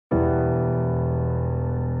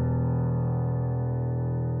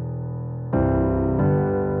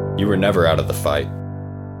You were never out of the fight.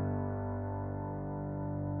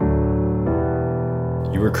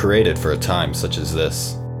 You were created for a time such as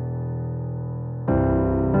this.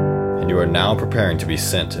 And you are now preparing to be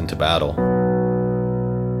sent into battle.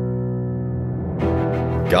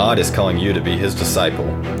 God is calling you to be His disciple,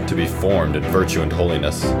 to be formed in virtue and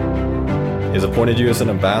holiness. He has appointed you as an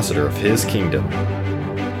ambassador of His kingdom,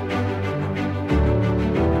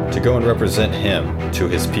 to go and represent Him to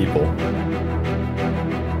His people.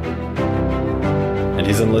 And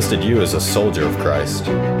He's enlisted you as a soldier of Christ,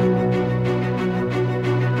 to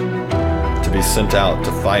be sent out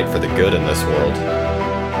to fight for the good in this world.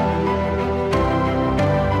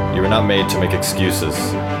 You were not made to make excuses.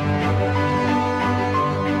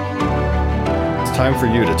 It's time for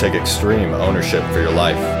you to take extreme ownership for your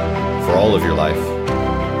life, for all of your life.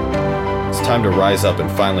 It's time to rise up and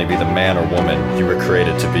finally be the man or woman you were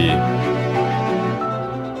created to be.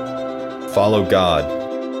 Follow God.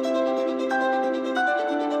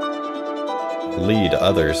 Lead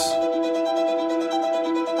others.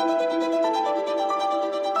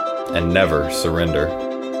 And never surrender.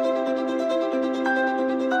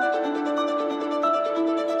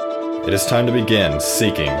 It is time to begin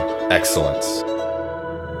seeking excellence.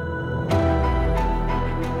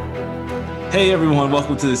 Hey everyone,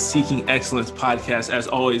 welcome to the Seeking Excellence podcast. As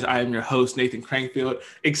always, I am your host, Nathan Crankfield.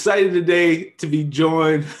 Excited today to be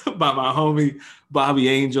joined by my homie, Bobby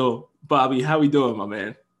Angel. Bobby, how we doing, my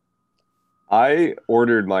man? I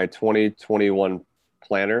ordered my 2021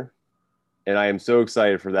 planner, and I am so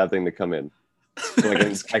excited for that thing to come in. So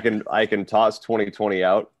I can toss 2020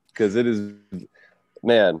 out because it is,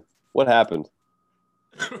 man, what happened?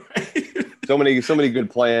 Right. So many good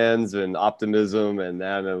plans and optimism, and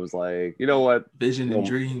then it was like, you know what? Vision and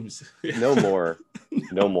dreams. No more.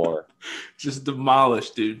 No more. Just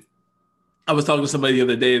demolished, dude. I was talking to somebody the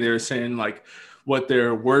other day. They were saying like what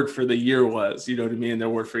their word for the year was. You know what I mean? Their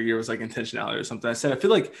word for the year was like intentionality or something. I said, I feel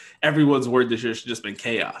like everyone's word this year should just been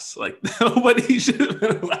chaos. Like nobody should have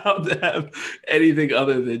been allowed to have anything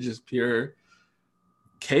other than just pure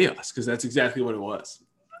chaos, because that's exactly what it was.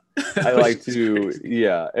 I like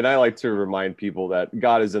to remind people that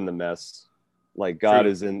God is in the mess. Like God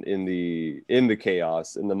is in the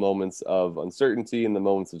chaos, in the moments of uncertainty, in the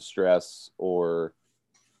moments of stress or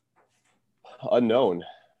unknown.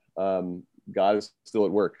 God is still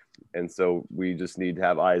at work. And so we just need to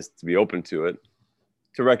have eyes to be open to it,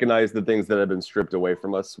 to recognize the things that have been stripped away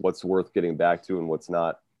from us, what's worth getting back to and what's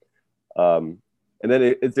not. And then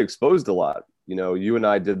it's exposed a lot. You know, you and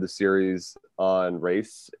I did the series on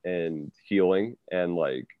race and healing, and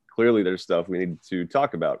like clearly there's stuff we need to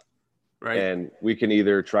talk about. Right. And we can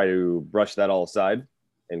either try to brush that all aside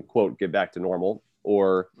and quote, get back to normal,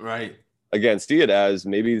 or again, see it as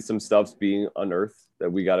maybe some stuff's being unearthed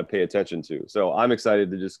that we got to pay attention to. So I'm excited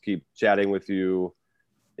to just keep chatting with you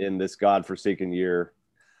in this God-forsaken year.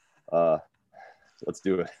 Let's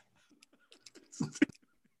do it.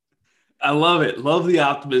 I love it. Love the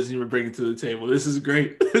optimism you're bringing to the table. This is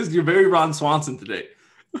great. You're very Ron Swanson today,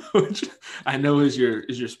 which I know is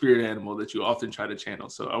your spirit animal that you often try to channel.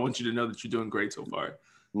 So I want you to know that you're doing great so far.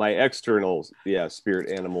 My external, spirit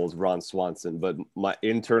animal is Ron Swanson, but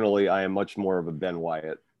internally, I am much more of a Ben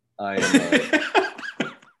Wyatt. I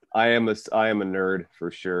am a nerd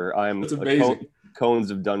for sure. I am a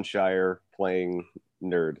Cones of Dunshire playing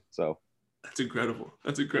nerd. So that's incredible.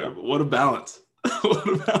 What a balance. What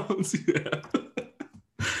a balance you have.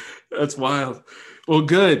 That's wild. Well,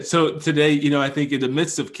 good. So today, I think in the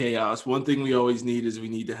midst of chaos, one thing we always need is we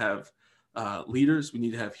need to have leaders. We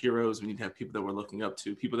need to have heroes. We need to have people that we're looking up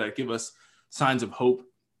to, people that give us signs of hope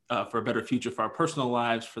for a better future for our personal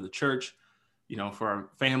lives, for the church, for our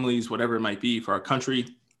families, whatever it might be, for our country.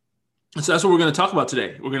 And so that's what we're going to talk about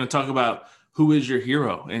today. We're going to talk about who is your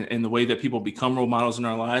hero and the way that people become role models in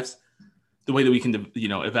our lives, the way that we can,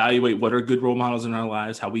 evaluate what are good role models in our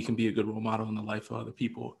lives, how we can be a good role model in the life of other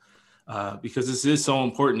people, because this is so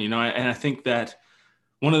important, and I think that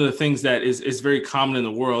one of the things that is very common in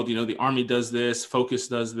the world, the Army does this, Focus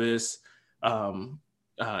does this,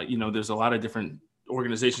 there's a lot of different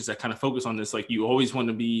organizations that kind of focus on this. Like you always want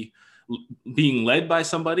to be being led by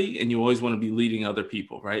somebody and you always want to be leading other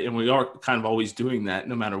people, right? And we are kind of always doing that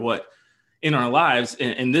no matter what in our lives.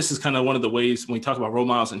 And this is kind of one of the ways when we talk about role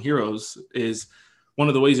models and heroes is one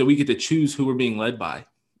of the ways that we get to choose who we're being led by,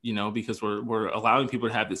 because we're allowing people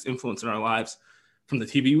to have this influence in our lives from the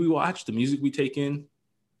TV we watch, the music we take in,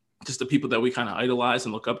 just the people that we kind of idolize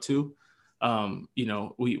and look up to.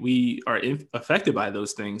 We are affected by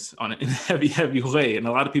those things in a heavy way. And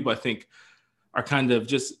a lot of people, I think, are kind of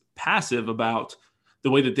just passive about the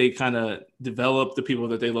way that they kind of develop the people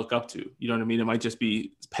that they look up to. You know what I mean? It might just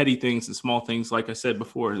be petty things and small things, like I said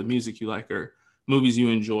before, the music you like or movies you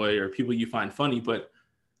enjoy or people you find funny. But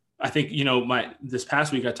I think, this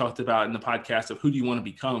past week I talked about in the podcast of who do you want to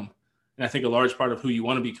become? And I think a large part of who you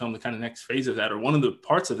want to become, the kind of next phase of that, or one of the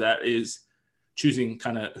parts of that is choosing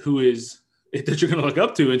kind of who is it that you're going to look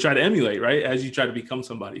up to and try to emulate, right? As you try to become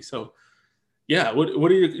somebody. So yeah, what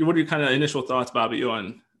are your kind of initial thoughts, Bobby,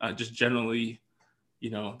 on just generally,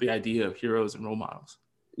 the idea of heroes and role models?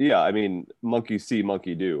 Yeah, I mean, monkey see,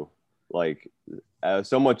 monkey do. Like,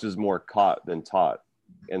 so much is more caught than taught.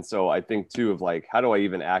 And so I think too of like, how do I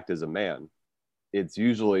even act as a man? It's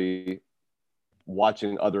usually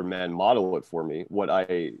watching other men model it for me, what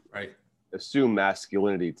I assume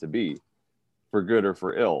masculinity to be, for good or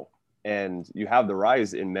for ill. And you have the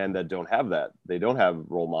rise in men that don't have that. They don't have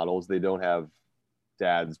role models. They don't have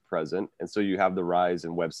dads present. And so you have the rise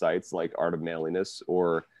in websites like Art of Manliness,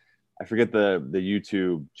 or I forget the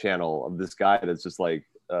YouTube channel of this guy that's just like,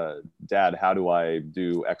 Dad, how do I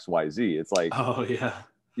do XYZ? It's like, oh yeah,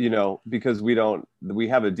 because we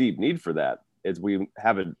have a deep need for that. We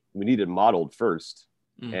need it modeled first.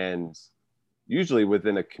 And usually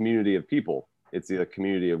within a community of people, it's either a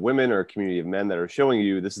community of women or a community of men that are showing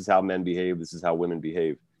you, this is how men behave. This is how women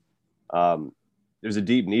behave. There's a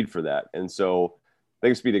deep need for that. And so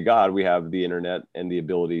thanks be to God, we have the internet and the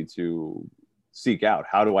ability to seek out,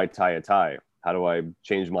 how do I tie a tie? How do I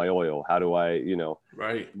change my oil? How do I,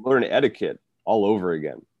 learn etiquette all over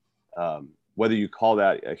again? Whether you call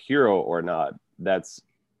that a hero or not,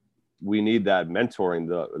 we need that mentoring,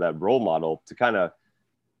 that role model to kind of,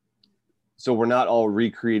 so we're not all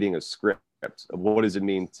recreating a script of what does it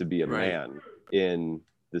mean to be a man in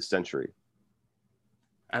this century.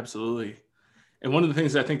 Absolutely. And one of the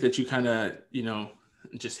things I think that you kind of,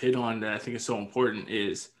 just hit on that I think is so important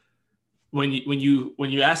is when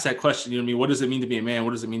you ask that question, what does it mean to be a man?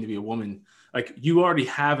 What does it mean to be a woman? Like, you already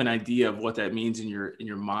have an idea of what that means in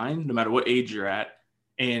your mind, no matter what age you're at.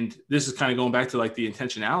 And this is kind of going back to like the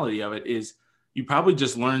intentionality of it is you probably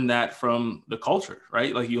just learned that from the culture,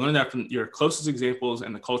 right? Like, you learned that from your closest examples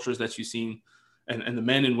and the cultures that you've seen and the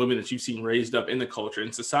men and women that you've seen raised up in the culture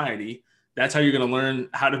and society. That's how you're going to learn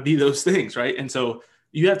how to be those things, right? And so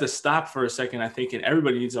you have to stop for a second, I think, and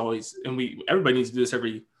everybody needs to do this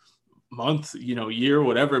every month, year,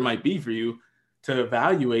 whatever it might be for you, to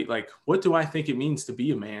evaluate, like, what do I think it means to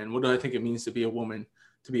be a man? What do I think it means to be a woman,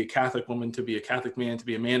 to be a Catholic woman, to be a Catholic man, to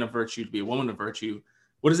be a man of virtue, to be a woman of virtue?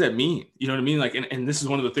 What does that mean? You know what I mean? Like, and this is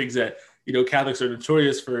one of the things that, Catholics are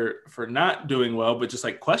notorious for not doing well, but just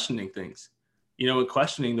like questioning things, and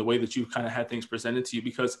questioning the way that you kind of had things presented to you,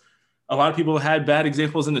 because a lot of people had bad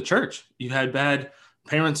examples in the church. You had bad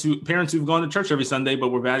parents who've gone to church every Sunday, but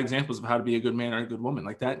were bad examples of how to be a good man or a good woman.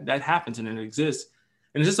 Like that happens and it exists.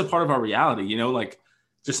 And it's just a part of our reality, like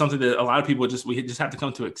just something that a lot of people we just have to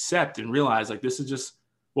come to accept and realize, like, this is just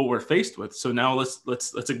what we're faced with. So now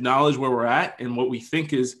let's acknowledge where we're at and what we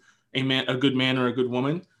think is a good man or a good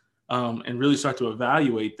woman, and really start to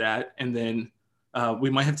evaluate that. And then we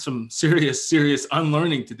might have some serious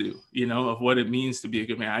unlearning to do, of what it means to be a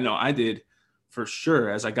good man. I know I did for sure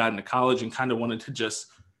as I got into college and kind of wanted to just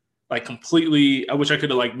like completely, I wish I could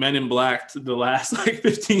have like Men in Black the last like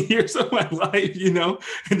 15 years of my life,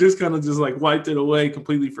 and just kind of just like wiped it away,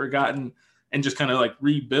 completely forgotten, and just kind of like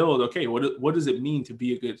rebuild. Okay, what does it mean to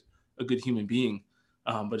be a good human being,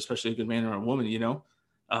 but especially a good man or a woman,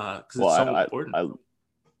 because it's so important.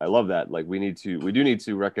 I love that. Like, we do need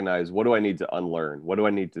to recognize, what do I need to unlearn? What do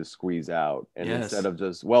I need to squeeze out? And instead of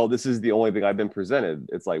just, well, this is the only thing I've been presented,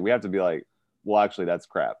 it's like, we have to be like, well, actually, that's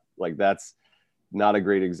crap. Like, that's not a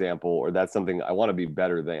great example, or that's something I want to be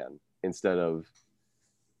better than, instead of,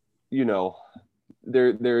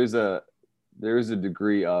 there is a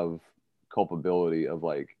degree of culpability of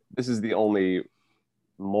like, this is the only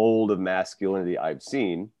mold of masculinity I've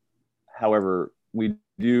seen. However, we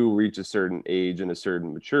do reach a certain age and a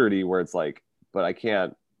certain maturity where it's like, but I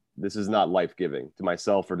can't, this is not life-giving to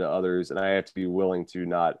myself or to others. And I have to be willing to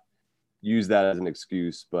not use that as an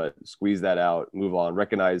excuse, but squeeze that out, move on,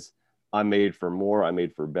 recognize I'm made for more, I'm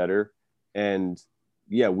made for better. And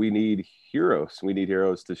yeah, we need heroes. We need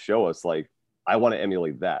heroes to show us, like, I want to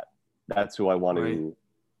emulate that. That's who I want to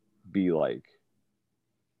be like.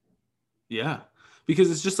 Yeah.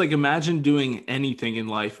 Because it's just like, imagine doing anything in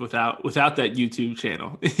life without that YouTube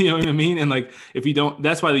channel. You know what I mean? And like, if you don't,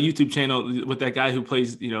 that's why the YouTube channel with that guy who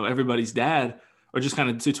plays, everybody's dad, or just kind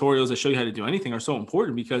of tutorials that show you how to do anything, are so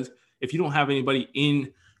important, because if you don't have anybody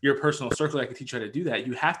in your personal circle that can teach you how to do that,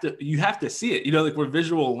 you have to see it. Like, we're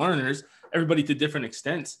visual learners, everybody to different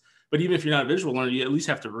extents. But even if you're not a visual learner, you at least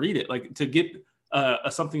have to read it. Like, to get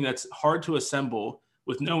something that's hard to assemble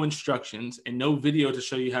with no instructions and no video to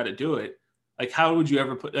show you how to do it, like how would you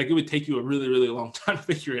ever put, like it would take you a really, really long time to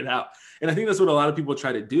figure it out. And I think that's what a lot of people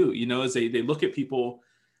try to do, you know, is they look at people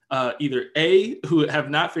either who have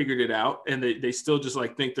not figured it out and they still just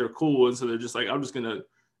like think they're cool. And so they're just like, I'm just going to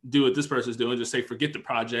do what this person's doing, just say, forget the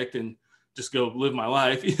project and just go live my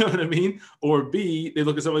life. You know what I mean? Or B, they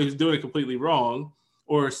look at somebody who's doing it completely wrong.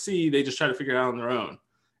 Or C, they just try to figure it out on their own.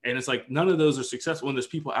 And it's like, none of those are successful. When there's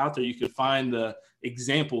people out there, you can find the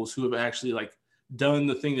examples who have actually like done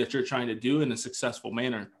the thing that you're trying to do in a successful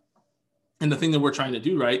manner. And the thing that we're trying to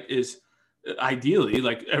do, right, is ideally,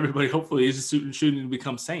 like everybody hopefully is shooting to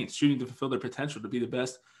become saints, shooting to fulfill their potential, to be the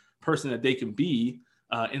best person that they can be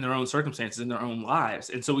in their own circumstances, in their own lives.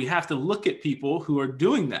 And so we have to look at people who are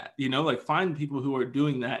doing that, you know, like find people who are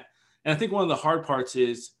doing that. And I think one of the hard parts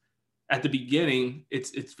is at the beginning,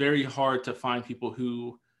 it's very hard to find people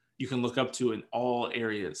who you can look up to in all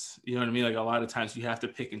areas. You know what I mean? Like a lot of times you have to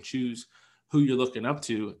pick and choose who you're looking up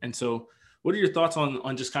to. And so what are your thoughts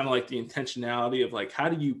on just kind of like the intentionality of like, how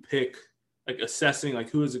do you pick, like assessing like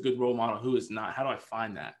who is a good role model, who is not? How do I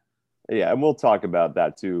find that? Yeah. And we'll talk about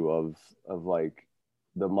that too, of like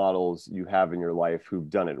the models you have in your life who've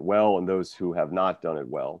done it well and those who have not done it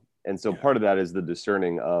well. And so part of that is the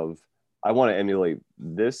discerning of, I want to emulate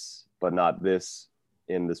this, but not this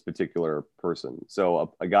in this particular person.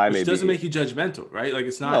 So a guy maybe doesn't make you judgmental, right? Like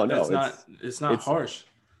it's not, it's not harsh.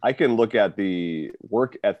 I can look at the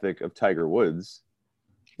work ethic of Tiger Woods,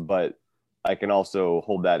 but I can also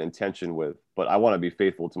hold that intention with, but I want to be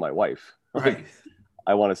faithful to my wife. Right. Like,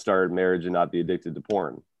 I want to start marriage and not be addicted to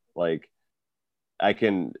porn. Like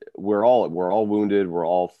we're all wounded. We're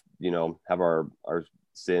all, you know, have our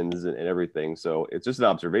sins and everything. So it's just an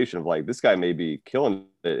observation of like, this guy may be killing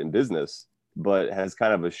it in business, but has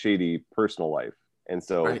kind of a shady personal life. And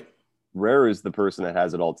so rare is the person that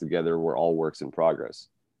has it all together. We're all works in progress.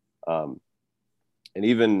 And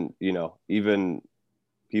even, you know, even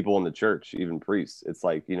people in the church, even priests, it's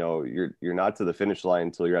like, you know, you're not to the finish line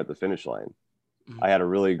until you're at the finish line. Mm-hmm. I had a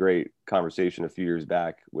really great conversation a few years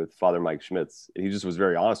back with Father Mike Schmitz. He just was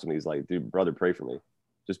very honest with me. He's like, dude, brother, pray for me.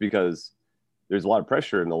 Just because there's a lot of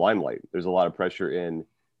pressure in the limelight. There's a lot of pressure in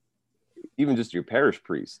even just your parish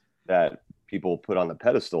priest that people put on the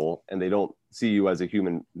pedestal, and they don't see you as a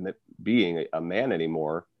human being, a man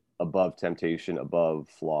anymore, above temptation, above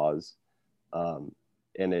flaws.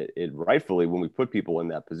 And it rightfully, when we put people in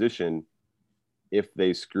that position, if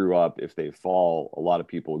they screw up, if they fall, a lot of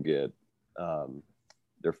people get,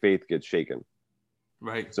 their faith gets shaken.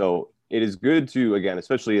 Right. So it is good to, again,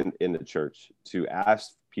 especially in the church, to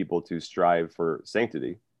ask people to strive for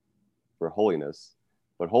sanctity, for holiness,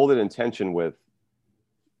 but hold it in tension with,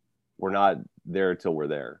 we're not there till we're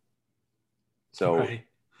there. So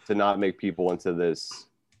to not make people into this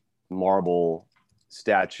marble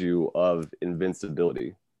statue of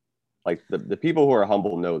invincibility. Like the people who are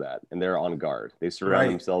humble know that, and they're on guard. They surround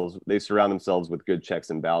themselves with good checks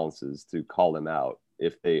and balances to call them out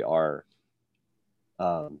if they are,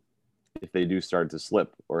 if they do start to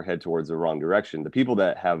slip or head towards the wrong direction. The people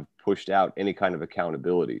that have pushed out any kind of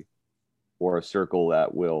accountability or a circle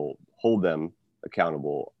that will hold them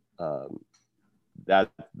accountable,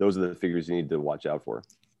 those are the figures you need to watch out for.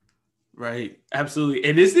 Right. Absolutely.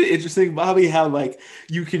 And isn't it interesting, Bobby, how like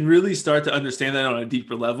you can really start to understand that on a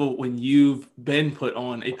deeper level when you've been put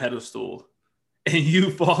on a pedestal and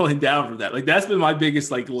you've fallen down from that. Like that's been my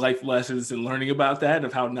biggest like life lessons in learning about that,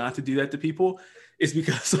 of how not to do that to people, is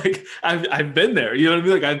because like I've been there, you know what I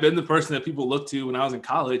mean? Like I've been the person that people looked to when I was in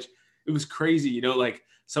college. It was crazy, you know, like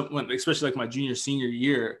someone, especially like my junior, senior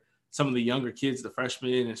year, some of the younger kids, the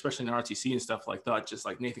freshmen, and especially in RTC and stuff, like thought just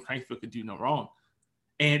like Nathan Crankfield could do no wrong.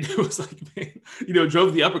 And it was like, man, you know,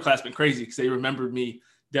 drove the upperclassmen crazy because they remembered me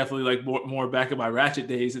definitely like more back in my ratchet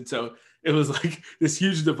days. And so it was like this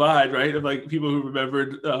huge divide, right, of like people who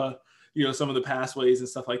remembered, you know, some of the pathways and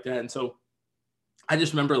stuff like that. And so I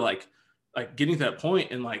just remember like getting to that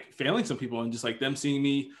point and like failing some people and just like them seeing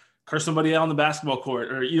me curse somebody out on the basketball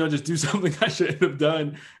court, or, you know, just do something I shouldn't have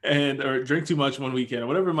done, or drink too much one weekend or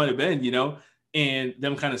whatever it might have been, you know. And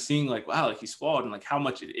them kind of seeing like, wow, like he's flawed, and like how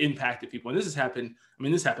much it impacted people. And this happened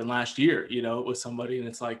last year, you know, with somebody, and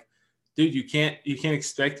it's like, dude, you can't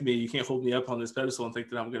expect me, you can't hold me up on this pedestal and think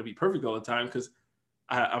that I'm going to be perfect all the time, because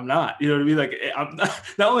I'm not, you know what I mean? Like I'm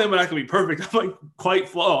not only am I not going to be perfect, I'm like quite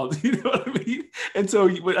flawed, you know what I mean? And so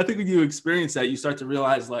I think when you experience that, you start to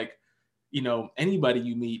realize like, you know, anybody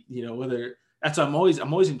you meet, you know, whether that's, I'm always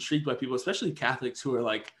intrigued by people, especially Catholics, who are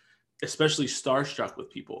like, especially starstruck with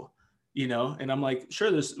people, you know. And I'm like,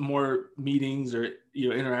 sure, there's more meetings or, you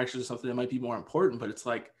know, interactions or something that might be more important, but it's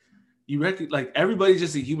like, like everybody's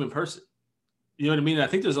just a human person. You know what I mean? I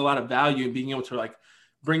think there's a lot of value in being able to like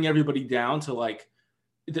bring everybody down to like,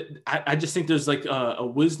 I just think there's like a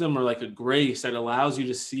wisdom or like a grace that allows you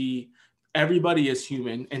to see everybody as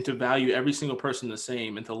human and to value every single person the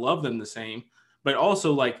same and to love them the same, but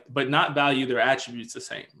also like, but not value their attributes the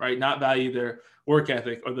same, right? Not value their work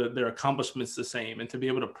ethic or their accomplishments the same, and to be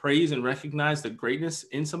able to praise and recognize the greatness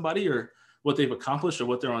in somebody or what they've accomplished or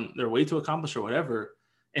what they're on their way to accomplish or whatever,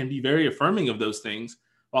 and be very affirming of those things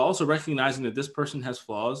while also recognizing that this person has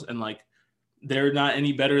flaws and like they're not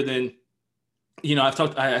any better than, you know,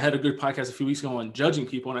 I had a good podcast a few weeks ago on judging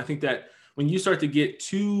people. And I think that when you start to get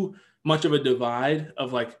too much of a divide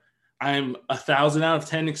of like, I'm 1,000 out of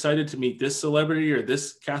 10 excited to meet this celebrity or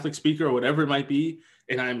this Catholic speaker or whatever it might be,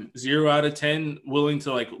 and I'm 0 out of 10 willing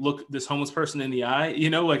to like look this homeless person in the eye, you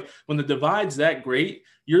know, like when the divide's that great,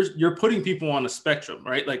 you're putting people on a spectrum,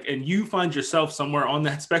 right? Like, and you find yourself somewhere on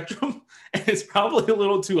that spectrum, and it's probably a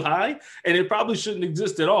little too high, and it probably shouldn't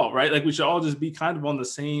exist at all, right? Like we should all just be kind of on the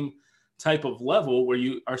same type of level where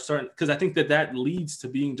you are starting, because I think that leads to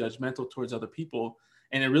being judgmental towards other people,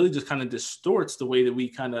 and it really just kind of distorts the way that we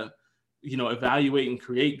kind of, you know, evaluate and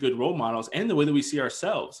create good role models and the way that we see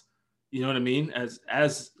ourselves, you know what I mean,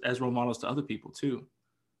 as role models to other people too.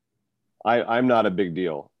 I'm not a big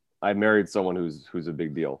deal. I married someone who's a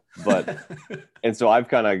big deal, but and so I've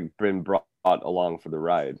kind of been brought along for the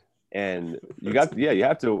ride. And you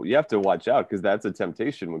have to watch out, because that's a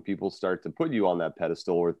temptation when people start to put you on that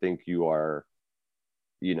pedestal or think you are,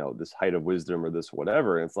 you know, this height of wisdom or this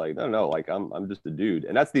whatever. And it's like, no, like I'm just a dude.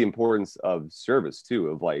 And that's the importance of service too,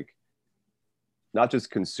 of like not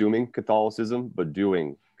just consuming Catholicism, but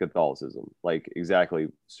doing Catholicism, like exactly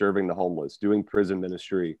serving the homeless, doing prison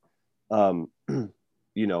ministry,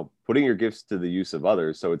 you know, putting your gifts to the use of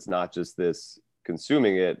others. So it's not just this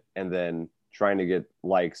consuming it and then trying to get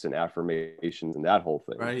likes and affirmations and that whole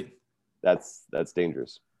thing. Right. That's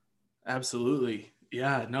dangerous. Absolutely.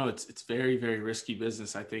 Yeah, no, it's very, very risky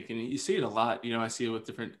business, I think. And you see it a lot, you know, I see it with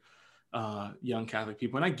different young Catholic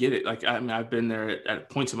people, and I get it. Like, I mean, I've been there at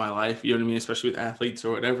points in my life, you know what I mean? Especially with athletes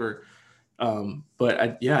or whatever. But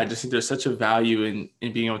I just think there's such a value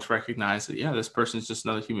in being able to recognize that, yeah, this person's just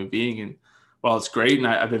another human being. And while it's great, and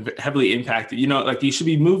I've been heavily impacted, you know, like you should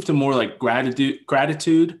be moved to more like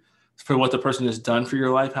gratitude for what the person has done for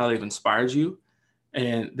your life, how they've inspired you,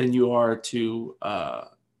 and then you are to,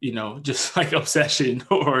 you know, just like obsession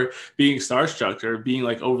or being starstruck or being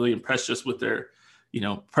like overly impressed just with their, you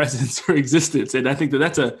know, presence or existence. And I think that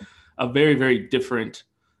that's a very, very different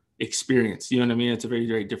experience. You know what I mean? It's a very,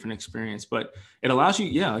 very different experience, but it allows you,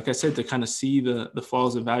 yeah, like I said, to kind of see the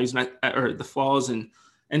flaws and values or the flaws and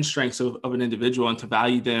strengths of an individual, and to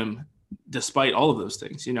value them despite all of those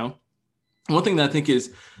things, you know? One thing that I think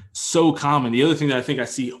is so common, the other thing that I think I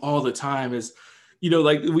see all the time is, you know,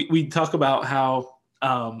 like we talk about how,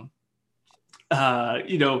 you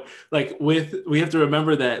know, like we have to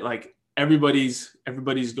remember that like everybody's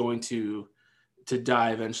going to die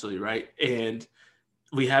eventually. Right. And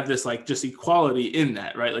we have this like just equality in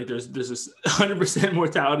that, right? Like there's this 100%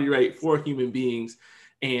 mortality rate for human beings.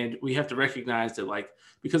 And we have to recognize that like,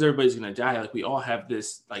 because everybody's going to die, like we all have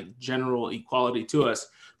this like general equality to us.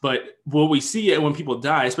 But what we see when people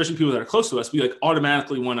die, especially people that are close to us, we like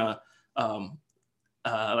automatically want to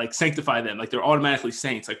like sanctify them. Like they're automatically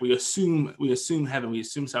saints. Like we assume heaven, we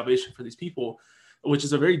assume salvation for these people, which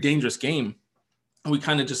is a very dangerous game. And we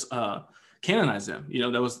kind of just canonize them. You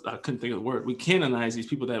know, I couldn't think of the word. We canonize these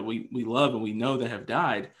people that we love and we know that have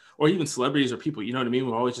died, or even celebrities or people, you know what I mean?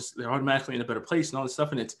 We're always they're automatically in a better place and all this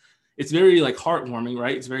stuff. And it's very like heartwarming,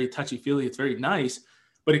 right? It's very touchy feely. It's very nice,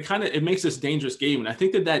 but it makes this dangerous game. And I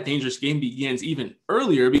think that dangerous game begins even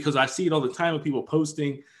earlier, because I see it all the time with people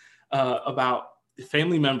posting about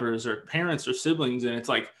family members or parents or siblings. And it's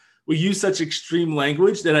like, we use such extreme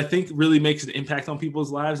language that I think really makes an impact on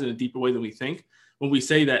people's lives in a deeper way than we think. When we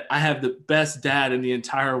say that I have the best dad in the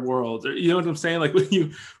entire world, or, you know what I'm saying? Like when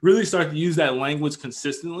you really start to use that language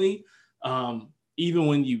consistently, even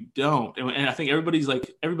when you don't. And I think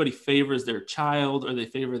everybody favors their child, or they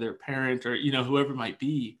favor their parent, or, you know, whoever it might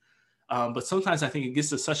be. But sometimes I think it gets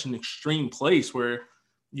to such an extreme place where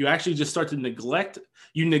you actually just start to neglect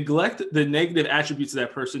the negative attributes of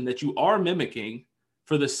that person that you are mimicking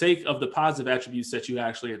for the sake of the positive attributes that you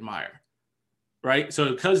actually admire. Right. So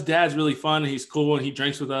because dad's really fun and he's cool and he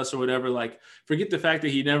drinks with us or whatever, like forget the fact that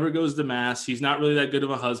he never goes to mass. He's not really that good of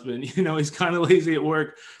a husband. You know, he's kind of lazy at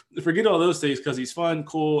work. Forget all those things, because he's fun,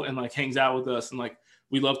 cool, and like hangs out with us. And like,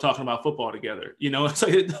 we love talking about football together. You know, it's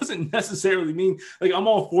like, it doesn't necessarily mean like I'm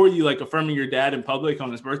all for you, like affirming your dad in public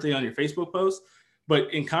on his birthday on your Facebook post.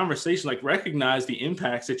 but in conversation, like recognize the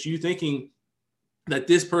impacts that you thinking that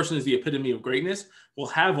this person is the epitome of greatness will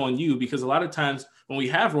have on you. Because a lot of times when we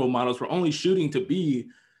have role models, we're only shooting to be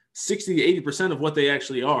 60 to 80% of what they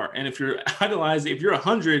actually are. And if you're idolizing, if you're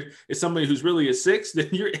 100 is somebody who's really a 6, then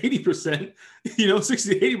you're 80%,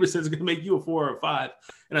 60 to 80% is going to make you a 4 or a 5.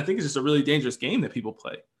 And I think it's just a really dangerous game that people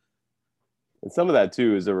play. And some of that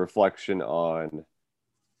too is a reflection on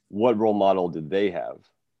what role model did they have?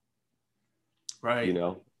 Right.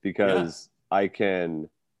 Because I can,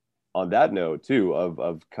 on that note too,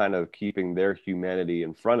 of kind of keeping their humanity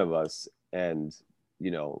in front of us, and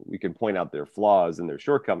we can point out their flaws and their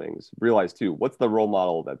shortcomings, realize too, what's the role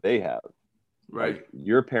model that they have? Right. Like,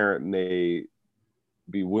 your parent may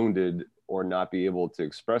be wounded or not be able to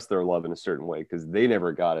express their love in a certain way because they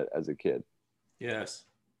never got it as a kid. Yes.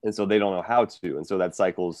 And so they don't know how to. And so that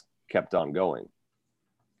cycle's kept on going.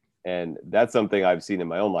 And that's something I've seen in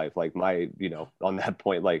my own life. Like on that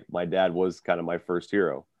point, like my dad was kind of my first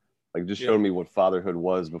hero, like just showed me what fatherhood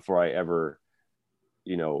was before I ever,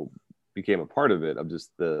 became a part of it, of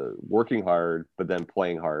just the working hard, but then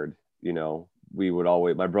playing hard. We would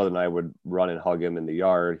always, my brother and I would run and hug him in the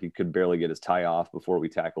yard. He could barely get his tie off before we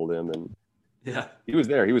tackled him. And he was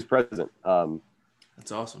there, he was present.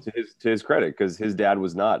 That's awesome. To his credit, because his dad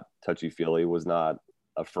was not touchy-feely, was not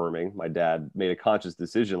affirming. My dad made a conscious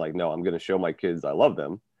decision, like, no, I'm going to show my kids I love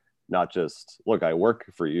them, not just, look, I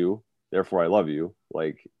work for you, therefore I love you,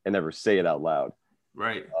 like, and never say it out loud.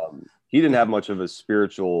 Right. He didn't have much of a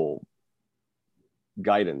spiritual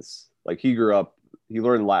guidance. Like, he grew up, he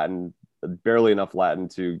learned Latin, barely enough Latin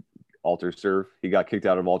to altar serve. He got kicked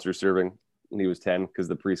out of altar serving when he was 10 because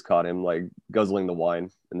the priest caught him like guzzling the wine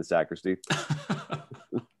in the sacristy.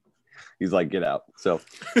 He's like, get out. So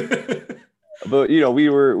but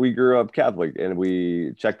we grew up Catholic, and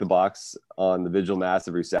we checked the box on the vigil mass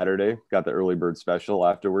every Saturday, got the early bird special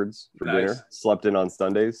afterwards for dinner, slept in on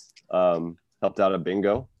Sundays, helped out at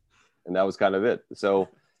bingo, and that was kind of it. So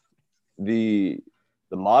the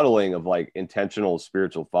modeling of like intentional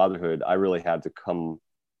spiritual fatherhood, I really had to come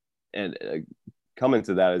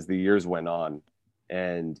into that as the years went on.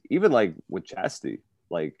 And even like with chastity,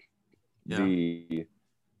 like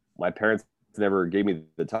my parents never gave me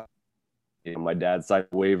the time. My dad signed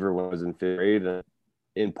a waiver when I was in 5th grade, and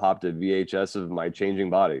in popped a VHS of my changing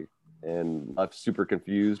body, and I was super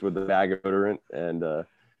confused with the bag of deodorant. And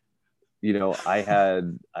I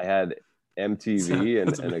had MTV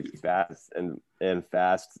and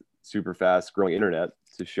super fast growing internet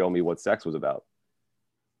to show me what sex was about.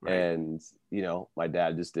 Right. And my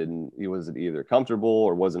dad just he wasn't either comfortable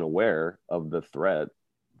or wasn't aware of the threat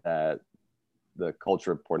that the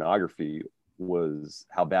culture of pornography was,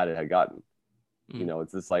 how bad it had gotten.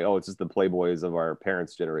 It's just like, it's just the Playboys of our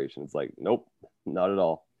parents' generation. It's like, nope, not at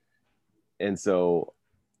all. And so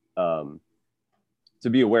to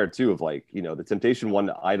be aware too of like, the temptation, one,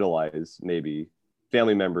 to idolize maybe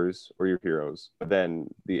family members or your heroes, but then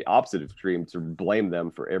the opposite extreme, to blame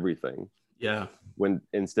them for everything. Yeah. When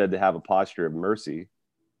instead to have a posture of mercy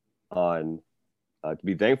on, to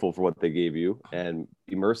be thankful for what they gave you, and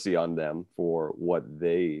be mercy on them for what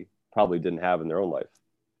they probably didn't have in their own life.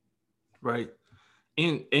 Right.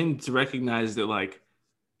 And to recognize that, like,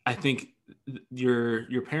 I think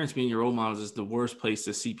your parents being your role models is the worst place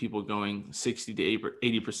to see people going 60 to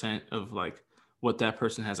 80% of like what that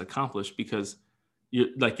person has accomplished, because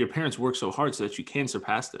your parents work so hard so that you can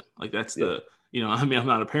surpass them. Like that's I'm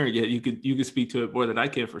not a parent yet. You could speak to it more than I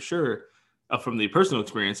can for sure from the personal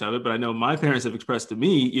experience of it. But I know my parents have expressed to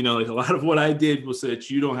me, like a lot of what I did was so that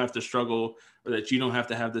you don't have to struggle, or that you don't have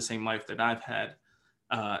to have the same life that I've had.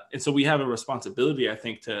 And so we have a responsibility, I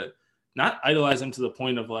think, to not idolize them to the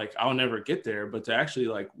point of like, I'll never get there, but to actually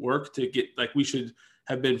like work to get, like, we should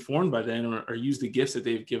have been formed by them, or use the gifts that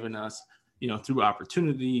they've given us, through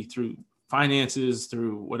opportunity, through finances,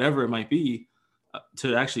 through whatever it might be,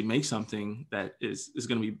 to actually make something that is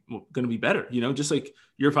going to be better, just like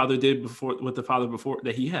your father did before, with the father before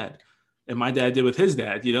that he had, and my dad did with his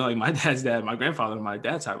dad. Like my dad's dad, my grandfather on my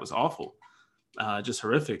dad's side was awful. Just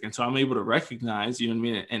horrific. And so I'm able to recognize,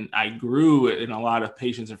 and I grew in a lot of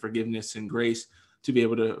patience and forgiveness and grace to be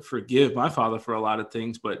able to forgive my father for a lot of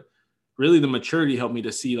things. But really the maturity helped me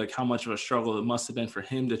to see like how much of a struggle it must have been for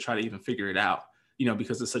him to try to even figure it out,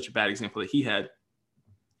 because it's such a bad example that he had.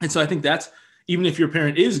 And so I think that's, even if your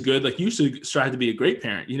parent is good, like you should strive to be a great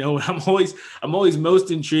parent. I'm always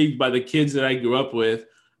most intrigued by the kids that I grew up with,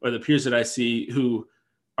 or the peers that I see who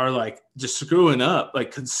are like just screwing up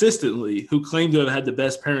like consistently, who claim to have had the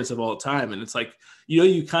best parents of all time. And it's like,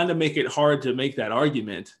 you kind of make it hard to make that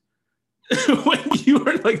argument when you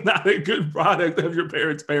are like not a good product of your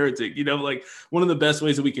parents' parenting. You know, like one of the best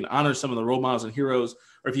ways that we can honor some of the role models and heroes,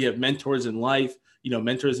 or if you have mentors in life, you know,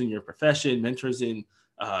 mentors in your profession, mentors in,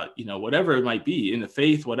 you know, whatever it might be, in the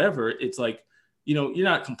faith, whatever. It's like, you know, you're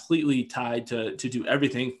not completely tied to do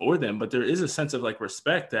everything for them, but there is a sense of like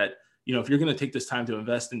respect that, you know, if you're going to take this time to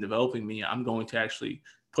invest in developing me, I'm going to actually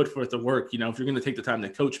put forth the work. You know, if you're going to take the time to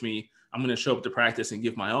coach me, I'm going to show up to practice and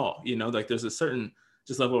give my all. You know, like there's a certain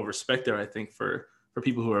just level of respect there, I think, for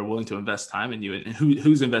people who are willing to invest time in you, and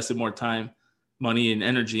who's invested more time, money, and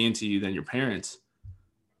energy into you than your parents.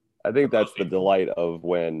 I think that's the delight of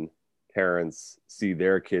when parents see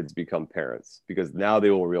their kids become parents, because now they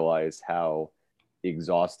will realize how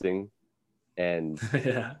exhausting and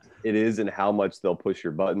Yeah. it is, and how much they'll push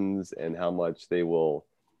your buttons and how much they will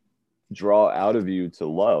draw out of you to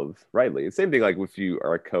love rightly. It's the same thing like if you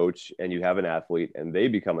are a coach and you have an athlete and they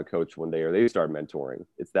become a coach one day, or they start mentoring.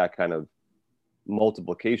 It's that kind of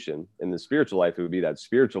multiplication. In the spiritual life, it would be that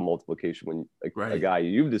spiritual multiplication when a guy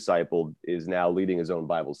you've discipled is now leading his own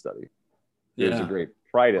Bible study. There's a great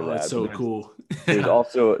pride in that. That's so cool. There's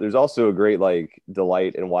also a great like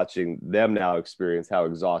delight in watching them now experience how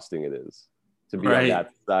exhausting it is to be on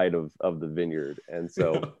that side of the vineyard. And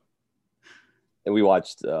so and we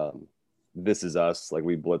watched This Is Us, like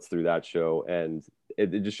we blitzed through that show, and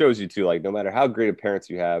it just shows you too, like no matter how great of parents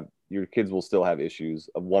you have, your kids will still have issues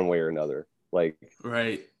of one way or another. Like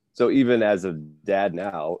so even as a dad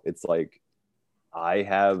now, it's like I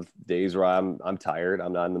have days where I'm tired,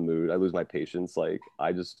 I'm not in the mood, I lose my patience, like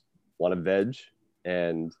I just want to veg.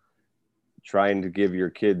 And trying to give your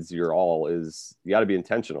kids your all is, you got to be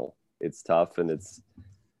intentional. It's tough, and it's,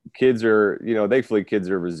 kids are, you know, thankfully kids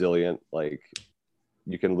are resilient. Like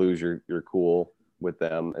you can lose your cool with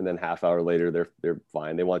them, and then half hour later they're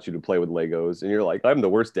fine. They want you to play with Legos, and you're like, I'm the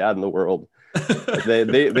worst dad in the world.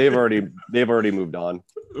 they've already moved on.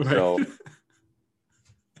 So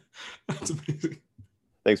that's amazing.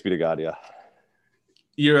 Thanks be to God. Yeah.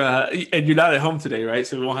 You're and you're not at home today, right?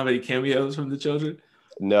 So we won't have any cameos from the children.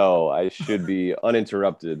 No, I should be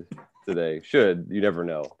uninterrupted today. You never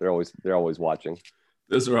know. They're always watching.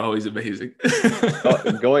 Those are always amazing.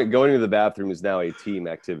 Going to the bathroom is now a team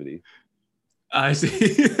activity. I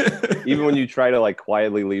see. Even when you try to like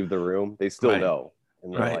quietly leave the room, they still know.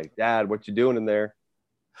 And they're like, Dad, what you doing in there?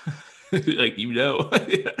 Like, you know what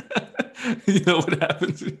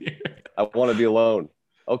happens in here. I want to be alone.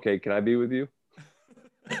 Okay, can I be with you?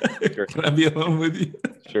 Sure. Can I be alone with you?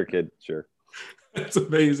 Sure, kid. Sure. That's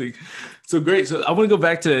amazing. So great. So I want to go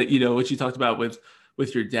back to, you know, what you talked about with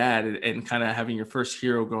your dad and kind of having your first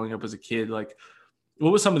hero growing up as a kid. Like,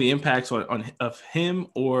 what was some of the impacts of him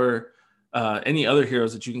or any other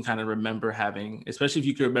heroes that you can kind of remember having, especially if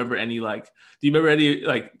you can remember any, like, do you remember any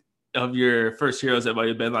like of your first heroes that might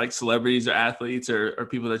have been like celebrities or athletes or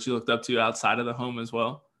people that you looked up to outside of the home as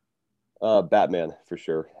well? Batman for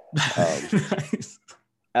sure. Nice.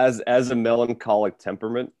 As a melancholic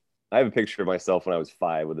temperament, I have a picture of myself when I was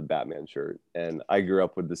 5 with a Batman shirt, and I grew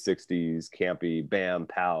up with the 60s campy Bam,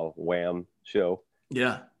 Pow, Wham show.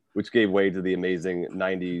 Yeah. Which gave way to the amazing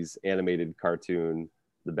 90s animated cartoon,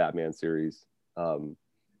 the Batman series.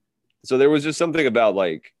 So there was just something about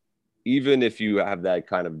like, even if you have that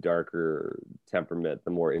kind of darker temperament,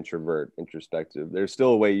 the more introspective, there's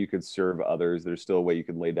still a way you could serve others. There's still a way you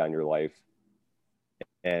could lay down your life.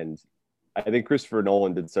 And I think Christopher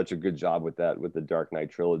Nolan did such a good job with that, with the Dark Knight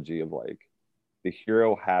trilogy, of like, the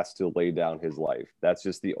hero has to lay down his life. That's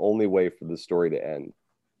just the only way for the story to end.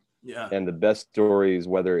 Yeah. And the best stories,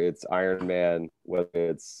 whether it's Iron Man, whether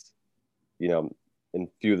it's, you know, in a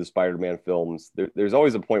few of the Spider-Man films, there's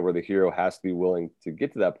always a point where the hero has to be willing to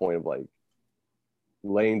get to that point of like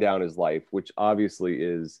laying down his life, which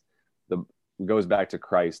obviously goes back to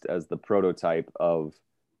Christ as the prototype of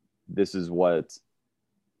this is what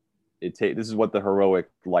the heroic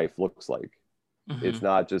life looks like. Mm-hmm. It's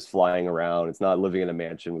not just flying around. It's not living in a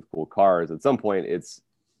mansion with cool cars. At some point, it's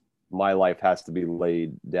my life has to be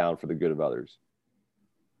laid down for the good of others.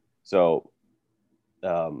 So,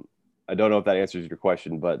 I don't know if that answers your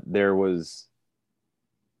question, but there was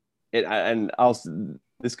it, and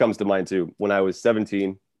this comes to mind too. When I was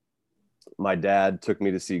 17, my dad took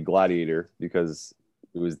me to see Gladiator because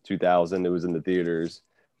it was 2000. It was in the theaters.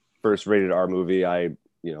 First rated R movie I,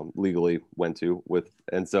 legally went to with.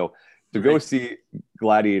 And so to go see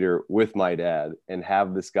Gladiator with my dad and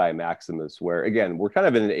have this guy Maximus, where again, we're kind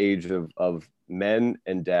of in an age of men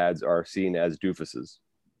and dads are seen as doofuses.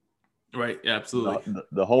 Right. Yeah, absolutely.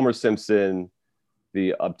 The Homer Simpson,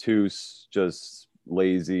 the obtuse, just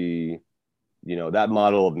lazy, that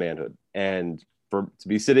model of manhood. And to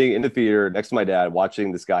be sitting in the theater next to my dad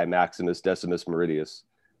watching this guy Maximus Decimus Meridius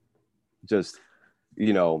just,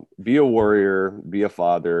 be a warrior, be a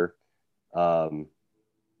father,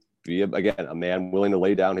 be a man willing to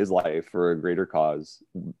lay down his life for a greater cause,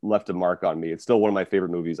 left a mark on me. It's still one of my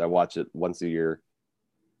favorite movies. I watch it once a year.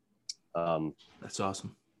 That's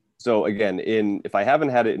awesome. So again, if I haven't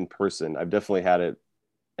had it in person, I've definitely had it.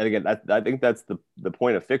 And again, I think that's the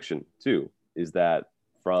point of fiction too, is that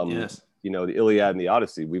from Yes. the Iliad and the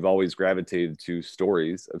Odyssey, we've always gravitated to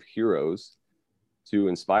stories of heroes to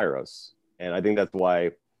inspire us. And I think that's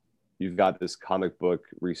why you've got this comic book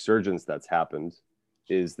resurgence that's happened,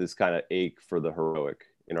 is this kind of ache for the heroic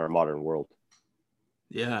in our modern world.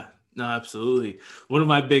 Yeah, no, absolutely. One of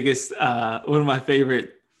my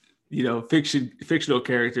favorite, fictional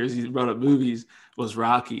characters, you brought up movies, was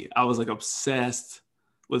Rocky. I was like obsessed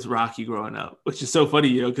with Rocky growing up, which is so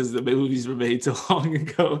funny, because the movies were made so long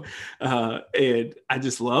ago. And I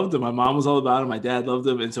just loved them. My mom was all about them. My dad loved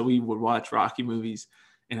them. And so we would watch Rocky movies,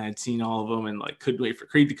 and I'd seen all of them and like couldn't wait for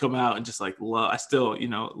Creed to come out, and just like I still,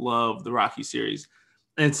 love the Rocky series.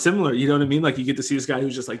 And it's similar, you know what I mean? Like you get to see this guy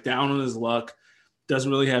who's just like down on his luck, doesn't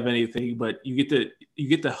really have anything, but you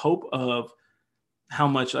get the hope of how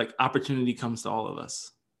much like opportunity comes to all of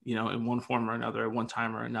us, in one form or another, at one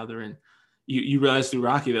time or another. And you realize through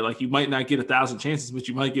Rocky that like you might not get 1,000 chances, but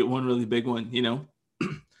you might get one really big one, and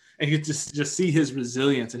you just see his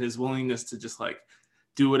resilience and his willingness to just like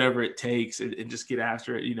do whatever it takes and just get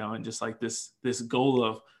after it, and just like this goal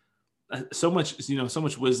of so much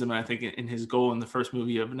wisdom, I think, in his goal in the first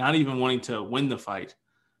movie of not even wanting to win the fight,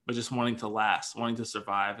 but just wanting to last, wanting to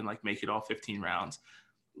survive and like make it all 15 rounds,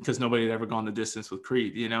 because nobody had ever gone the distance with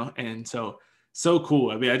Creed, and so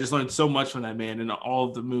cool. I mean, I just learned so much from that man in all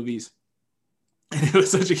of the movies, and it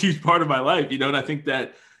was such a huge part of my life, and I think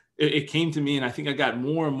that it came to me, and I think I got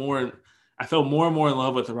more and more, I fell more and more in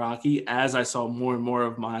love with Rocky as I saw more and more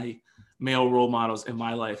of my male role models in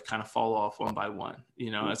my life kind of fall off one by one,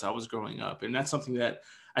 as I was growing up. And that's something that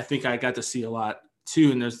I think I got to see a lot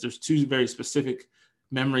too. And there's two very specific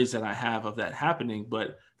memories that I have of that happening.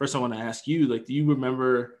 But first I want to ask you, like, do you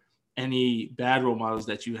remember any bad role models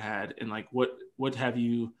that you had? And like, what have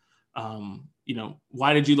you,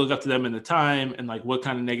 why did you look up to them in the time? And like, what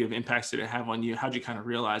kind of negative impacts did it have on you? How'd you kind of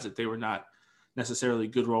realize that they were not necessarily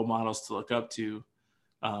good role models to look up to?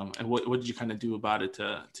 And what did you kind of do about it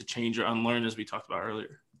to change or unlearn, as we talked about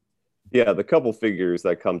earlier? Yeah, the couple figures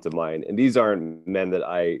that come to mind, and these aren't men that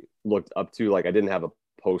I looked up to. Like I didn't have a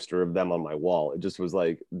poster of them on my wall. It just was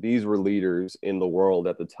like, these were leaders in the world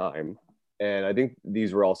at the time. And I think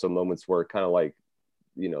these were also moments where kind of like,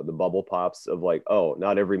 the bubble pops of like, oh,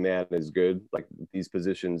 not every man is good. Like these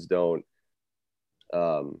positions don't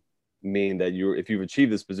mean that if you've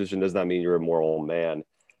achieved this position, does not mean you're a moral man.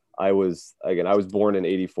 I was born in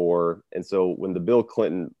 84. And so when the Bill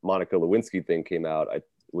Clinton, Monica Lewinsky thing came out, it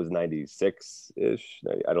was 96 ish.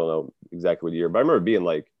 I don't know exactly what year, but I remember being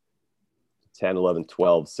like 10, 11,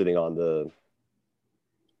 12, sitting on the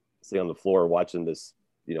floor watching this,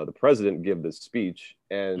 the president give this speech.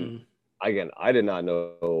 And again, I did not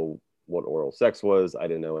know what oral sex was. I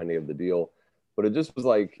didn't know any of the deal, but it just was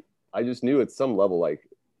like, I just knew at some level, like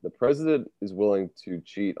the president is willing to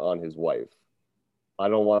cheat on his wife. I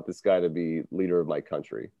don't want this guy to be leader of my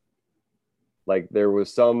country. Like there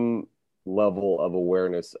was some level of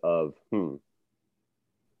awareness of,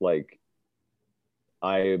 like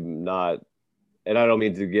I am not, and I don't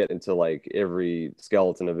mean to get into like every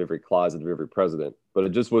skeleton of every closet of every president, but it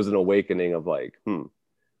just was an awakening of like,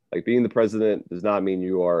 like being the president does not mean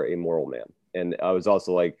you are a moral man. And I was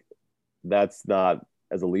also like, that's not,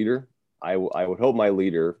 as a leader, I would hope my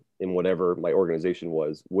leader in whatever my organization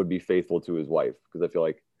would be faithful to his wife. Because I feel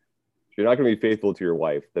like if you're not going to be faithful to your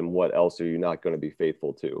wife, then what else are you not going to be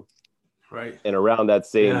faithful to? Right. And around that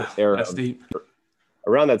same era, of the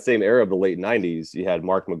late 90s, you had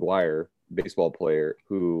Mark McGwire, baseball player,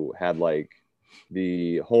 who had like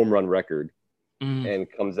the home run record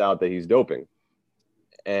and comes out that he's doping.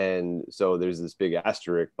 And so there's this big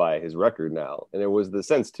asterisk by his record now. And there was the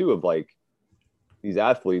sense too of like, these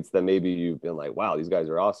athletes that maybe you've been like, wow, these guys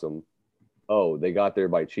are awesome. Oh, they got there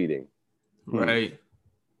by cheating. Right.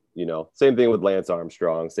 Same thing with Lance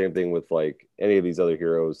Armstrong. Same thing with like any of these other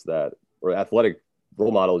heroes or athletic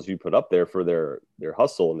role models you put up there for their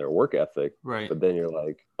hustle and their work ethic. Right. But then you're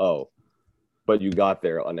like, oh, but you got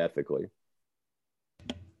there unethically.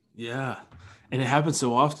 Yeah. And it happens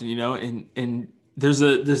so often, and there's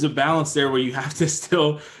a balance there where you have to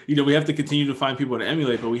still, we have to continue to find people to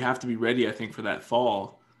emulate, but we have to be ready, I think, for that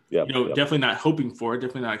fall. Yeah. Definitely not hoping for it,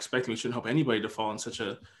 definitely not expecting. We shouldn't hope anybody to fall in such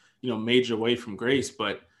a, major way from grace,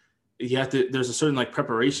 but you have to, there's a certain like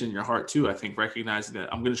preparation in your heart too. I think recognizing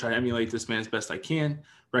that I'm going to try to emulate this man as best I can,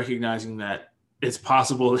 recognizing that it's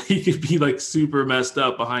possible that he could be like super messed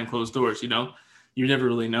up behind closed doors. You know, you never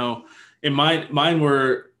really know. And mine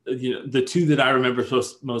were, you know, the two that I remember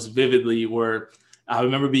most vividly were, I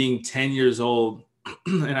remember being 10 years old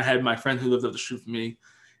and I had my friend who lived up the street from me,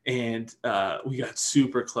 and we got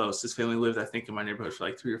super close. His family lived, I think, in my neighborhood for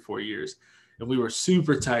like 3 or 4 years, and we were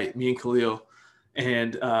super tight, me and Khalil.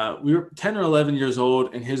 And we were 10 or 11 years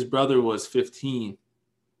old, and his brother was 15.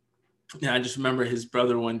 And I just remember his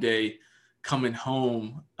brother one day coming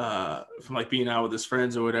home from like being out with his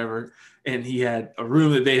friends or whatever. And he had a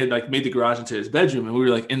room that they had like made the garage into his bedroom. And we were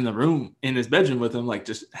like in the room in his bedroom with him, like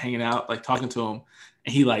just hanging out, like talking to him.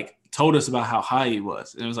 And he like told us about how high he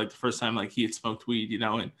was. And it was like the first time like he had smoked weed, you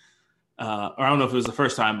know, and or I don't know if it was the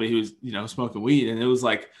first time, but he was, you know, smoking weed. And it was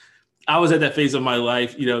like, I was at that phase of my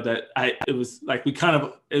life, you know, that it was like, we kind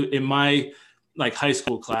of, in my like high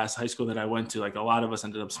school that I went to, like a lot of us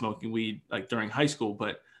ended up smoking weed like during high school,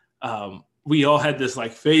 but we all had this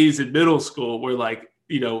like phase in middle school where like,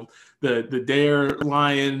 you know, the Dare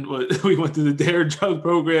Lion, we went to the Dare drug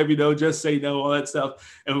program, you know, just say no, all that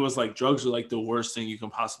stuff. And it was like, drugs are like the worst thing you can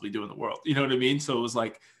possibly do in the world. You know what I mean? So it was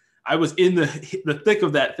like, I was in the thick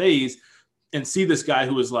of that phase, and see this guy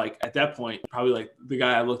who was like, at that point, probably like the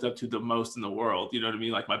guy I looked up to the most in the world. You know what I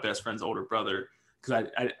mean? Like my best friend's older brother, because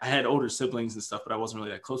I had older siblings and stuff, but I wasn't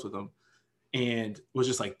really that close with them, and was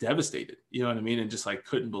just like devastated. You know what I mean? And just like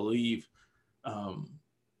couldn't believe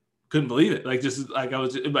it. Like just like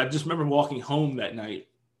I just remember walking home that night,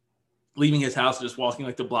 leaving his house, just walking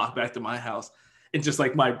like the block back to my house. And just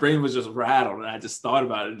like my brain was just rattled, and I just thought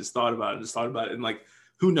about it and just thought about it and just thought about it. And like,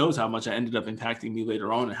 who knows how much I ended up impacting me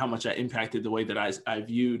later on, and how much I impacted the way that I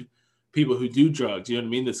viewed people who do drugs. You know what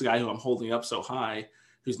I mean? This guy who I'm holding up so high,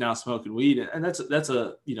 who's now smoking weed. And that's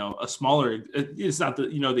a, you know, a smaller, it's not the,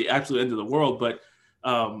 you know, the absolute end of the world, but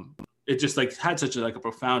it just like had such a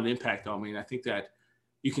profound impact on me. And I think that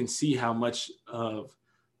you can see how much of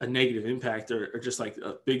a negative impact or just like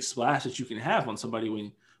a big splash that you can have on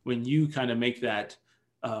somebody when you kind of make that,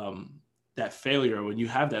 that failure, when you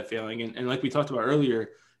have that failing. And like we talked about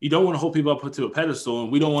earlier, you don't want to hold people up to a pedestal,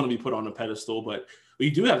 and we don't want to be put on a pedestal, but you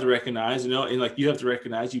do have to recognize, you know, and like you have to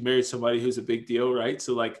recognize you married somebody who's a big deal, right?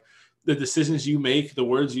 So like the decisions you make, the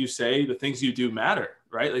words you say, the things you do matter,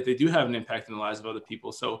 right? Like they do have an impact in the lives of other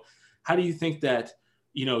people. So how do you think that,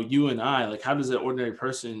 you know, you and I, like how does an ordinary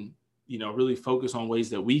person, you know, really focus on ways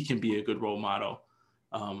that we can be a good role model,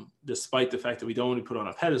 despite the fact that we don't want to put on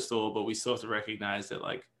a pedestal, but we still have to recognize that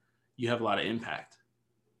like you have a lot of impact.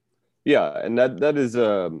 Yeah. And that is,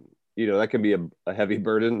 you know, that can be a heavy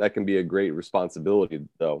burden. That can be a great responsibility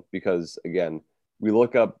though, because again, we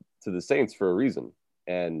look up to the saints for a reason.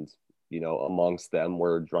 And, you know, amongst them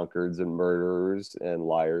were drunkards and murderers and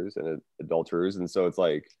liars and adulterers. And so it's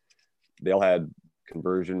like, they all had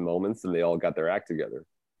conversion moments and they all got their act together.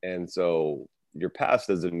 And so your past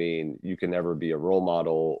doesn't mean you can never be a role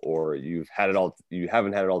model, or you haven't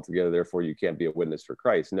had it all together, therefore you can't be a witness for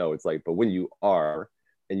Christ. No, it's like, but when you are,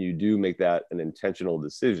 and you do make that an intentional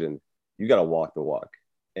decision, you got to walk the walk.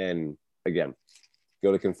 And again,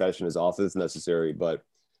 go to confession as often as necessary. But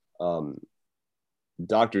Dr.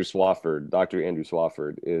 Andrew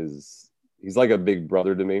Swafford he's like a big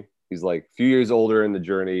brother to me. He's like a few years older in the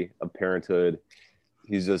journey of parenthood.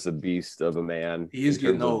 He's just a beast of a man. He is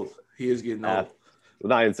getting old. Well,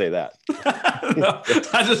 no, I didn't say that. No,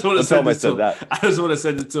 I just want to send it to him. That. I just want to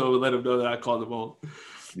send it to him and let him know that I called him old.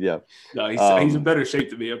 Yeah. No, he's in better shape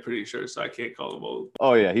than me, I'm pretty sure, so I can't call him old.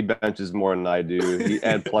 Oh yeah, he benches more than I do.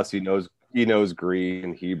 And plus he knows Greek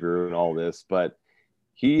and Hebrew and all this, but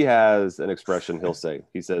he has an expression he'll say.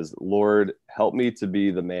 He says, "Lord, help me to be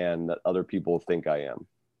the man that other people think I am."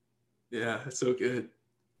 Yeah, that's so good.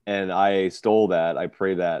 And I stole that. I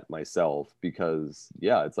pray that myself, because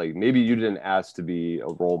yeah, it's like, maybe you didn't ask to be a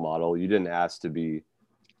role model. You didn't ask to be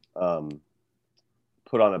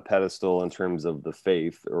put on a pedestal in terms of the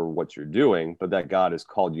faith or what you're doing, but that God has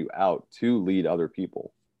called you out to lead other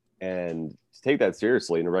people, and to take that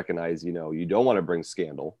seriously and to recognize, you know, you don't want to bring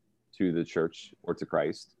scandal to the church or to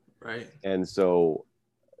Christ. Right. And so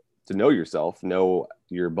to know yourself, know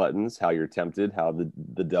your buttons, how you're tempted, how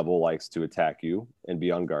the devil likes to attack you, and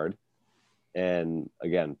be on guard. And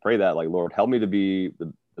again, pray that, like, Lord, help me to be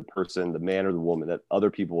the person, the man or the woman that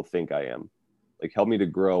other people think I am. Like, help me to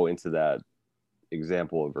grow into that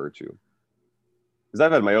example of virtue. Because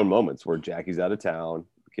I've had my own moments where Jackie's out of town,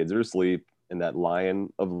 the kids are asleep, and that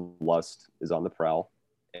lion of lust is on the prowl.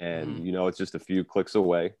 And, you know, it's just a few clicks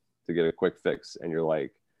away to get a quick fix. And you're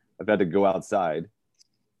like, I've had to go outside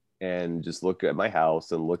and just look at my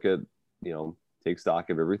house and look at take stock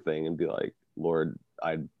of everything and be like, Lord,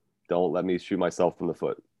 I don't let me shoot myself in the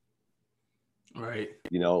foot. Right.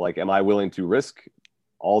 Like, am I willing to risk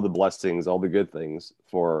all the blessings, all the good things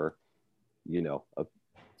for, a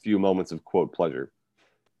few moments of quote pleasure?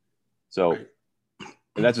 So, Right.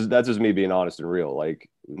 and that's just me being honest and real. Like,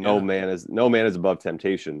 no man is above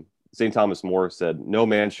temptation. St. Thomas More said, no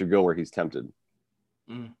man should go where he's tempted.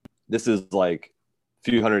 Mm. This is like a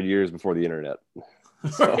few hundred years before the internet.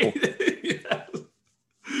 So yeah.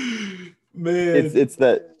 Man, it's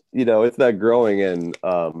that, it's that growing in,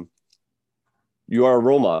 you are a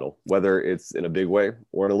role model, whether it's in a big way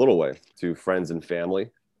or in a little way, to friends and family.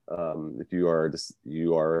 If you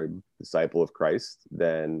are a disciple of Christ,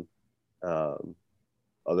 then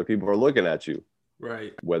other people are looking at you,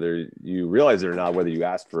 right? Whether you realize it or not, whether you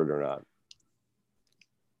ask for it or not.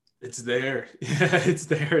 It's there. Yeah, it's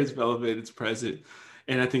there. It's relevant. It's present.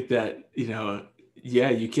 And I think that, you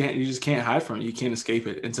just can't hide from it. You can't escape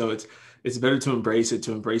it. And so it's better to embrace it,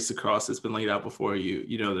 to embrace the cross that's been laid out before you,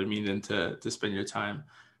 than to spend your time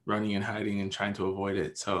running and hiding and trying to avoid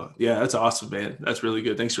it. So yeah, that's awesome, man. That's really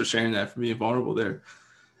good. Thanks for sharing that, for being vulnerable there.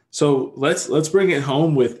 So let's bring it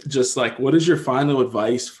home with just like, what is your final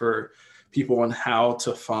advice for people on how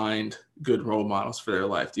to find good role models for their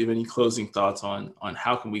life? Do you have any closing thoughts on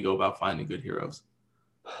how can we go about finding good heroes?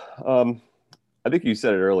 I think you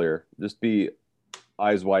said it earlier. Just be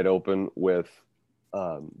eyes wide open with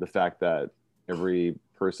the fact that every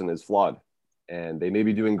person is flawed, and they may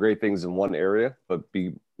be doing great things in one area, but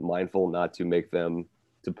be mindful not to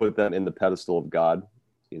put them in the pedestal of God,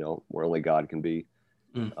 where only God can be.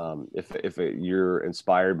 If you're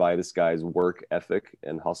inspired by this guy's work ethic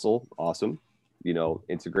and hustle, awesome.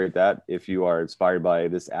 Integrate that. If you are inspired by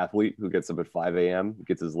this athlete who gets up at 5 a.m.,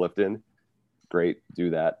 gets his lift in, great, do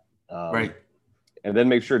that. Right. And then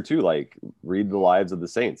make sure to read the lives of the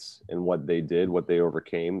saints and what they did, what they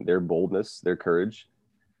overcame, their boldness, their courage.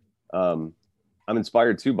 I'm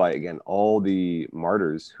inspired too by, again, all the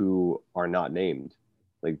martyrs who are not named,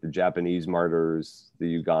 like the Japanese martyrs,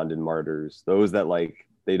 the Ugandan martyrs, those that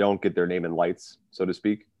they don't get their name in lights, so to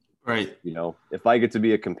speak. Right. If I get to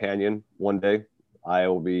be a companion one day, I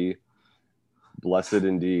will be blessed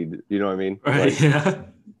indeed. You know what I mean? Right. Yeah.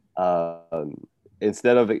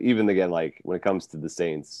 Instead of, even again, when it comes to the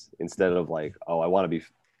saints, instead of oh, I want to be,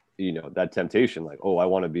 that temptation, oh, I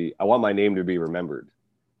want my name to be remembered.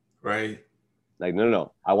 Right.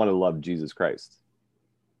 No. I want to love Jesus Christ,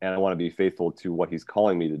 and I want to be faithful to what he's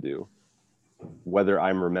calling me to do, whether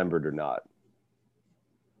I'm remembered or not.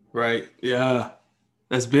 Right. Yeah.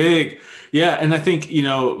 That's big. Yeah. And I think,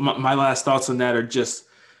 my last thoughts on that are just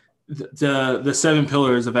the 7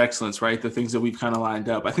 pillars of excellence, right? The things that we've kind of lined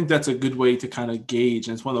up. I think that's a good way to kind of gauge.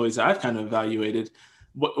 And it's one of the ways I've kind of evaluated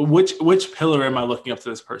which pillar am I looking up to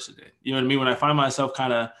this person in? You know what I mean? When I find myself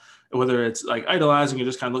kind of, whether it's idolizing or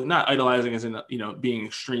just kind of not idolizing as in, being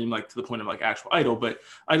extreme, to the point of actual idol, but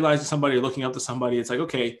idolizing somebody or looking up to somebody, it's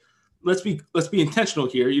okay, let's be intentional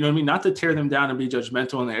here. You know what I mean? Not to tear them down and be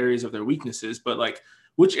judgmental in the areas of their weaknesses, but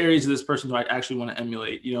which areas of this person do I actually want to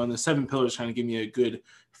emulate? And the 7 pillars kind of give me a good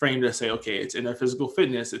frame to say, okay, it's in their physical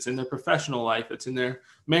fitness, it's in their professional life, it's in their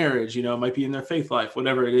marriage, it might be in their faith life,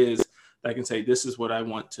 whatever it is. I can say, this is what I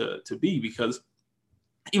want to be, because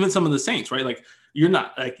even some of the saints, right? You're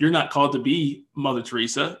not called to be Mother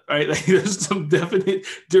Teresa, right? There's some definite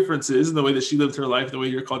differences in the way that she lived her life, the way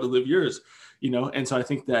you're called to live yours, And so I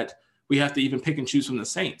think that we have to even pick and choose from the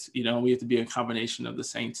saints, we have to be a combination of the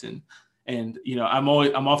saints. And I'm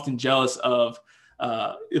often jealous of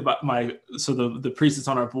the priest that's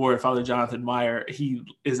on our board, Father Jonathan Meyer. He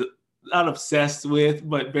is not obsessed with,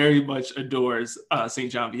 but very much adores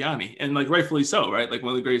St. John Vianney, and rightfully so, right?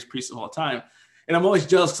 One of the greatest priests of all time. And I'm always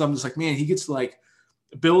jealous because I'm just man, he gets to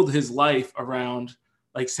build his life around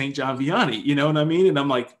St. John Vianney, you know what I mean? And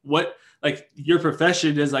I'm what, your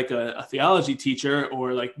profession as a theology teacher,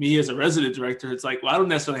 or me as a resident director, it's well, I don't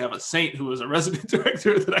necessarily have a saint who is a resident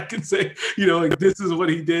director that I can say, this is what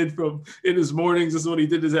he did in his mornings, this is what he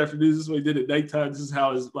did his afternoons, this is what he did at nighttime, this is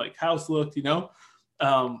how his house looked,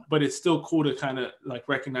 but it's still cool to kind of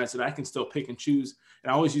recognize that I can still pick and choose.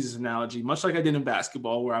 And I always use this analogy, much like I did in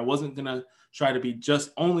basketball, where I wasn't going to try to be just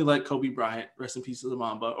only like Kobe Bryant, rest in peace to the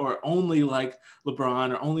Mamba, or only like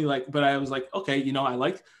LeBron, or only but I was okay, I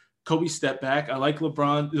like Kobe's step back. I like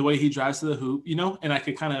LeBron, the way he drives to the hoop, and I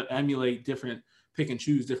could kind of emulate pick and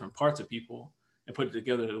choose different parts of people and put it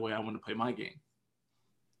together the way I want to play my game.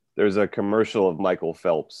 There's a commercial of Michael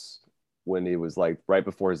Phelps when he was right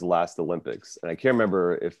before his last Olympics. And I can't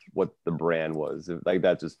remember what the brand was.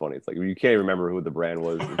 That's just funny. It's you can't remember who the brand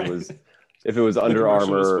was. It was if it was The Under commercial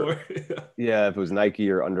was Armour, for. Yeah. yeah, if it was Nike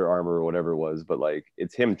or Under Armour or whatever it was, but like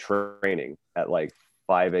it's him training at like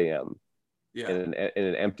 5 a.m. Yeah. in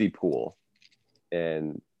an empty pool,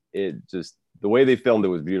 and it just the way they filmed it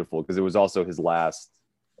was beautiful because it was also his last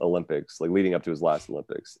Olympics, like leading up to his last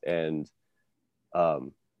Olympics, and I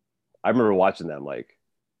remember watching them like,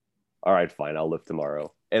 all right, fine, I'll lift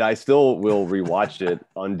tomorrow, and I still will rewatch it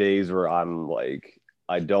on days where I'm like,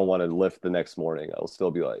 I don't want to lift the next morning. I'll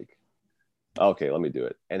still be like, okay, let me do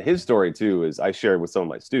it. And his story too is I shared with some of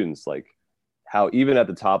my students like how even at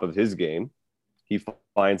the top of his game, he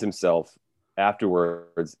finds himself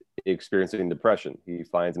afterwards experiencing depression. He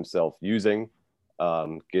finds himself using,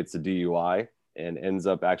 gets a DUI, and ends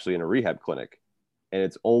up actually in a rehab clinic. And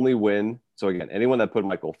it's only when, so again, anyone that put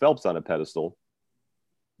Michael Phelps on a pedestal,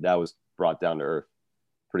 that was brought down to earth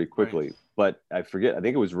pretty quickly. Right. But I forget, I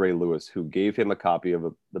think it was Ray Lewis who gave him a copy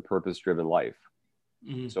of The Purpose Driven Life.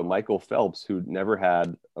 Mm-hmm. So Michael Phelps, who never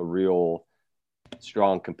had a real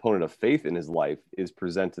strong component of faith in his life, is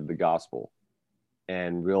presented the gospel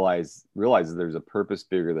and realizes there's a purpose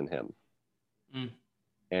bigger than him. Mm.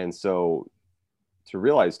 And so to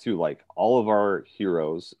realize too, like all of our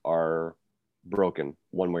heroes are broken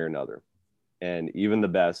one way or another. And even the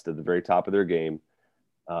best at the very top of their game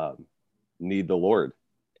need the Lord.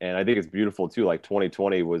 And I think it's beautiful too. Like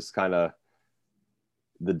 2020 was kind of,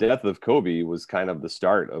 the death of Kobe was kind of the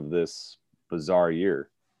start of this bizarre year.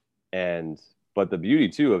 But the beauty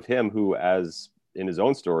too of him, who as in his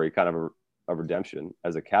own story, kind of a redemption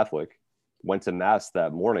as a Catholic, went to mass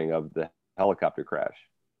that morning of the helicopter crash.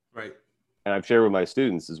 Right. And I've shared with my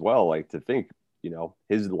students as well, like to think, you know,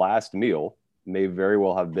 his last meal may very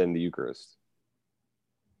well have been the Eucharist.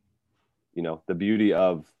 You know, the beauty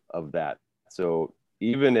of that. So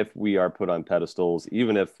even if we are put on pedestals,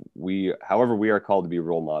 even if however we are called to be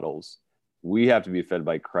role models, we have to be fed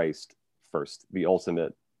by Christ first, the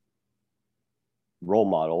ultimate role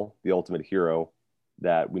model, the ultimate hero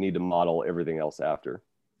that we need to model everything else after.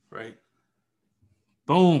 Right.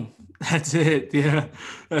 Boom. That's it. Yeah.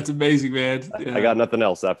 That's amazing, man. Yeah. I got nothing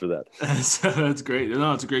else after that. That's great.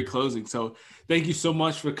 No, it's a great closing. So thank you so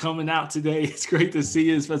much for coming out today. It's great to see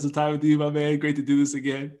you and spend some time with you, my man. Great to do this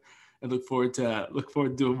again. And look forward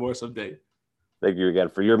to doing more someday. Thank you again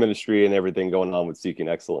for your ministry and everything going on with Seeking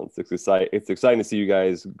Excellence. It's exciting to see you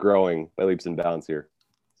guys growing by leaps and bounds here.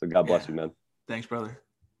 So God bless you, man. Thanks, brother.